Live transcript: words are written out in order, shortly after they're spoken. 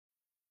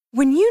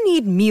When you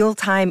need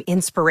mealtime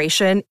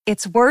inspiration,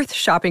 it's worth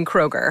shopping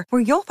Kroger,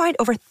 where you'll find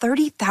over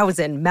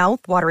 30,000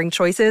 mouth-watering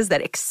choices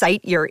that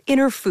excite your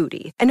inner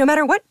foodie. And no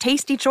matter what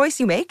tasty choice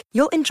you make,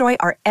 you'll enjoy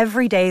our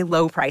everyday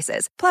low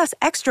prices, plus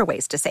extra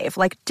ways to save,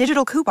 like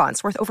digital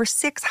coupons worth over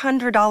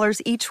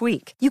 $600 each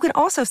week. You can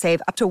also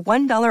save up to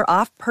 $1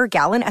 off per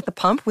gallon at the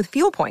pump with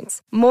fuel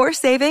points. More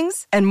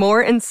savings and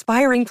more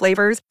inspiring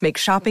flavors make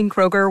shopping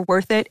Kroger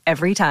worth it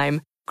every time.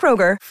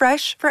 Kroger,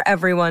 fresh for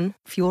everyone.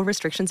 Fuel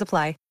restrictions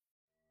apply.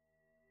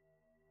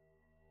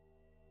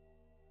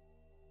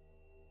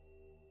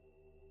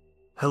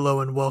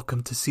 Hello and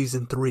welcome to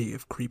Season 3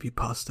 of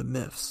Creepypasta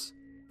Myths.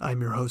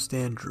 I'm your host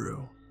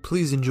Andrew.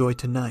 Please enjoy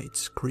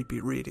tonight's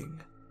creepy reading.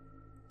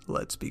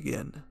 Let's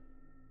begin.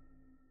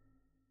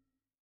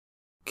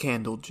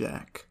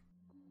 Candlejack.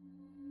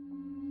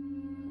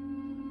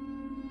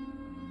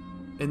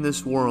 In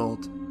this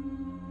world,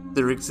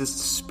 there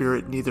exists a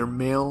spirit neither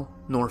male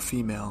nor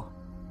female.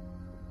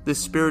 This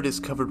spirit is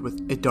covered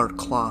with a dark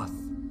cloth,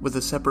 with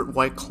a separate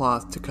white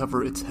cloth to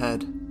cover its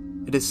head.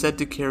 It is said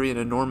to carry an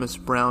enormous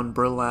brown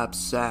burlap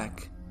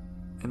sack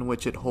in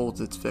which it holds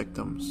its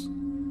victims.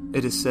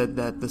 It is said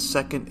that the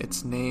second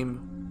its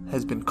name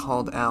has been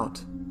called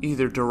out,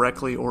 either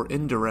directly or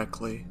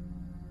indirectly,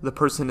 the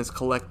person is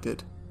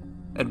collected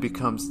and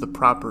becomes the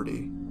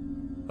property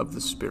of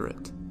the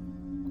spirit.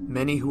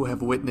 Many who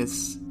have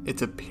witnessed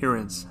its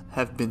appearance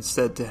have been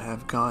said to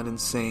have gone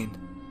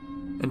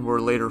insane and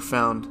were later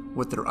found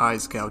with their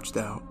eyes gouged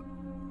out.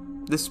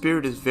 This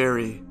spirit is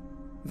very,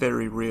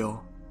 very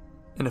real,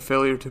 and a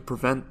failure to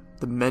prevent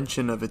the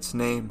mention of its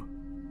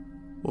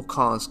name will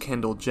cause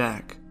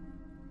Candlejack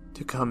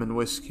to come and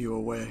whisk you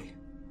away.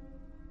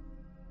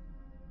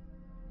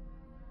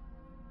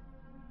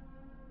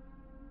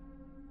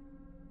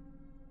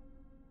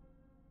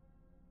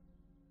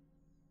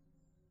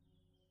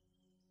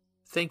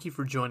 Thank you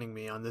for joining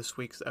me on this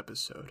week's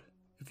episode.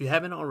 If you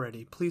haven't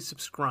already, please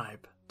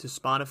subscribe to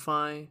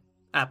Spotify,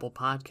 Apple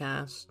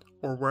Podcasts,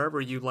 or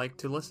wherever you like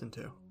to listen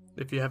to.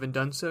 If you haven't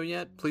done so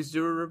yet, please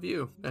do a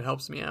review. It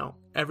helps me out.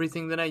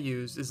 Everything that I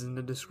use is in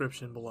the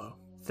description below.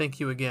 Thank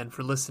you again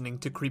for listening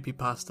to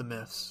Creepypasta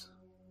Myths.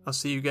 I'll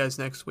see you guys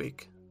next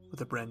week with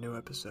a brand new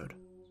episode.